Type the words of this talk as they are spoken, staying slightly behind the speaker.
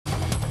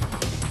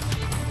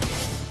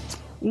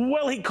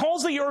Well, he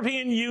calls the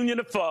European Union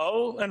a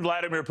foe and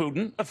Vladimir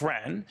Putin a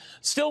friend.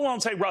 Still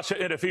won't say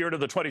Russia interfered in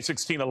the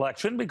 2016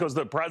 election because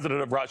the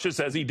president of Russia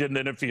says he didn't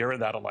interfere in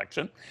that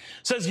election.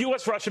 Says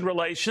U.S.-Russian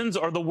relations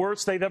are the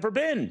worst they've ever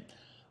been.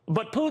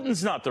 But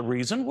Putin's not the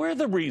reason. We're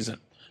the reason.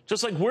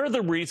 Just like we're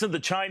the reason the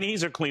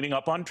Chinese are cleaning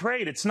up on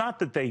trade. It's not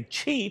that they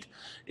cheat.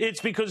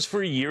 It's because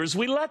for years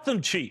we let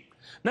them cheat.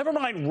 Never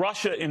mind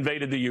Russia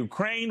invaded the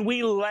Ukraine,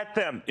 we let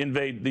them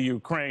invade the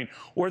Ukraine.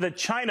 Or that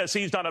China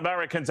seized on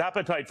Americans'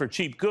 appetite for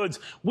cheap goods,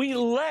 we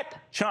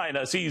let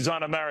China seize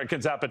on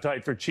Americans'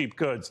 appetite for cheap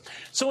goods.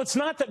 So it's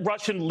not that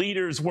Russian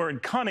leaders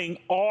weren't cunning,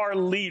 our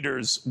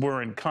leaders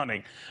weren't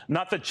cunning.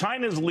 Not that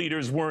China's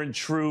leaders weren't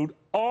shrewd,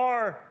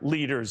 our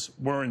leaders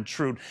weren't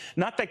shrewd.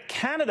 Not that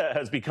Canada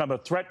has become a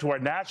threat to our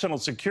national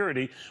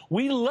security,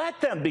 we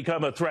let them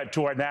become a threat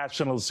to our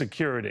national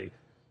security.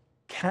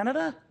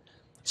 Canada?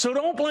 So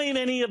don't blame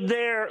any of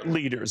their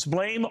leaders.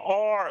 Blame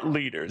our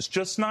leaders,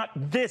 just not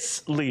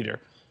this leader.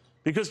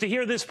 Because to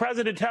hear this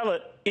president tell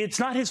it, it's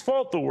not his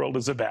fault the world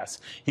is a mess.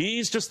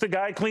 He's just the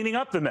guy cleaning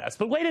up the mess.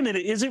 But wait a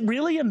minute, is it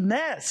really a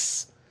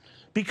mess?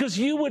 Because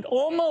you would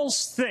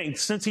almost think,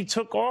 since he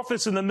took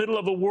office in the middle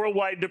of a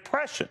worldwide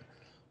depression,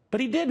 but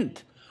he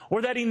didn't.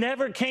 Or that he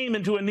never came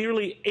into a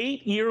nearly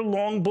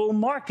 8-year-long bull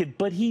market,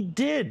 but he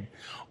did.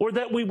 Or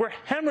that we were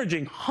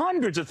hemorrhaging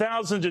hundreds of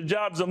thousands of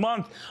jobs a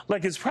month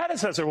like his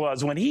predecessor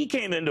was when he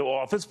came into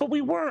office, but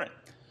we weren't.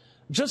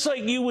 Just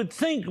like you would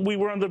think we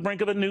were on the brink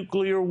of a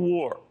nuclear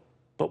war,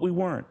 but we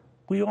weren't.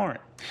 We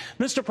aren't.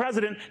 Mr.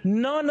 President,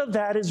 none of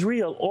that is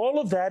real. All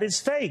of that is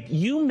fake.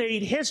 You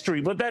made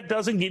history, but that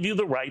doesn't give you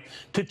the right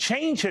to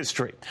change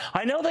history.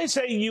 I know they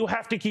say you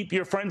have to keep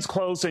your friends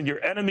close and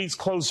your enemies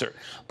closer,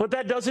 but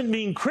that doesn't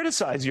mean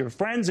criticize your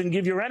friends and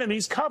give your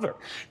enemies cover.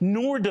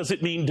 Nor does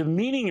it mean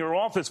demeaning your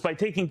office by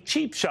taking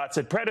cheap shots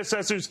at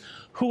predecessors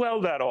who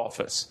held that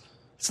office.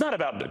 It's not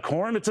about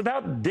decorum, it's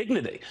about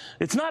dignity.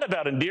 It's not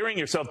about endearing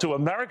yourself to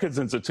America's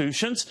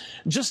institutions,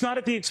 just not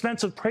at the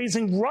expense of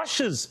praising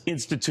Russia's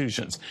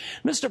institutions.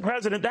 Mr.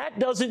 President, that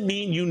doesn't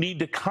mean you need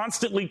to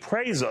constantly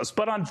praise us,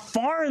 but on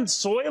foreign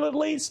soil at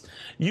least,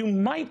 you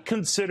might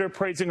consider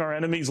praising our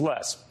enemies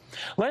less.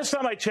 Last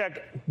time I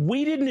checked,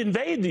 we didn't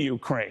invade the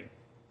Ukraine.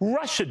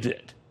 Russia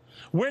did.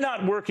 We're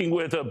not working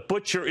with a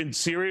butcher in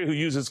Syria who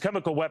uses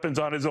chemical weapons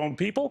on his own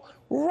people.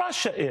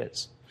 Russia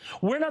is.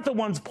 We're not the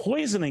ones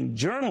poisoning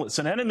journalists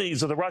and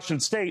enemies of the Russian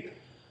state.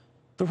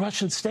 The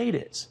Russian state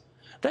is.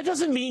 That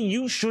doesn't mean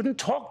you shouldn't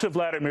talk to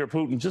Vladimir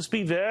Putin. Just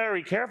be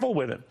very careful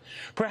with him.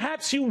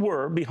 Perhaps you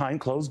were behind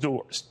closed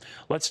doors.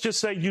 Let's just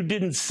say you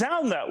didn't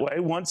sound that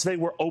way once they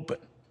were open.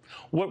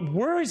 What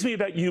worries me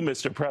about you,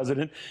 Mr.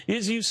 President,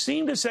 is you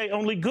seem to say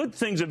only good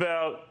things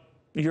about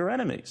your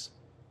enemies,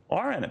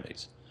 our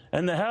enemies,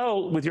 and the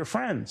hell with your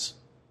friends.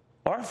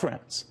 Our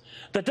friends.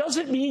 That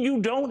doesn't mean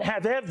you don't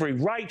have every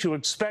right to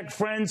expect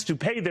friends to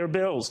pay their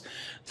bills.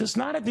 Just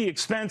not at the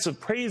expense of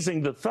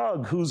praising the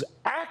thug whose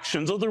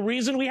actions are the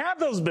reason we have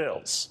those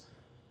bills.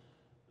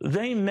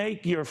 They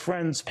make your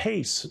friends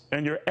pace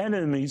and your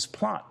enemies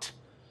plot.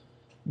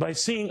 By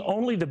seeing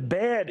only the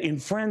bad in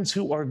friends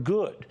who are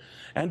good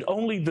and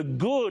only the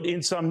good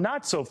in some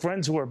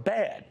not-so-friends who are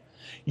bad,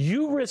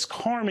 you risk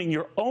harming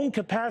your own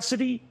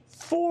capacity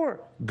for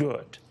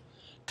good.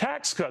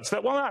 Tax cuts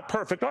that, while not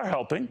perfect, are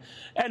helping,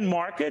 and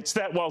markets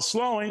that, while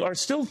slowing, are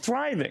still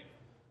thriving.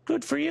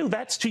 Good for you.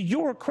 That's to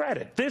your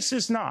credit. This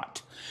is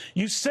not.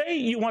 You say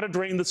you want to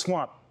drain the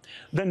swamp.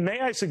 Then may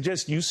I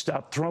suggest you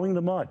stop throwing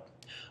the mud,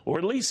 or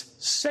at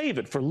least save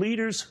it for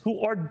leaders who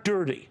are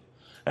dirty,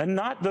 and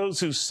not those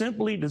who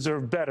simply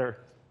deserve better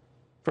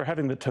for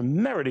having the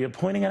temerity of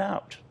pointing it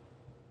out.